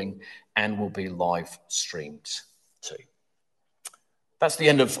the building and will be live streamed too. That's the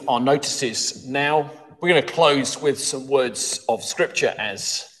end of our notices. Now, we're going to close with some words of scripture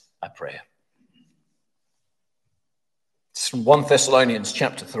as a prayer. It's from 1 Thessalonians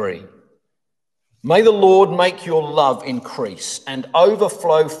chapter 3. May the Lord make your love increase and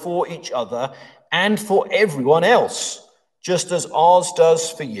overflow for each other and for everyone else, just as ours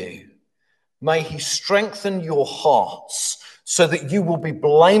does for you. May he strengthen your hearts so that you will be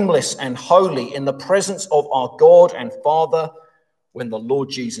blameless and holy in the presence of our God and Father when the Lord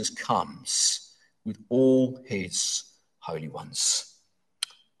Jesus comes with all his holy ones.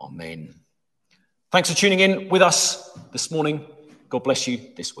 Amen. Thanks for tuning in with us this morning. God bless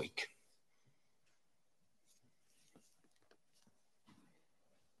you this week.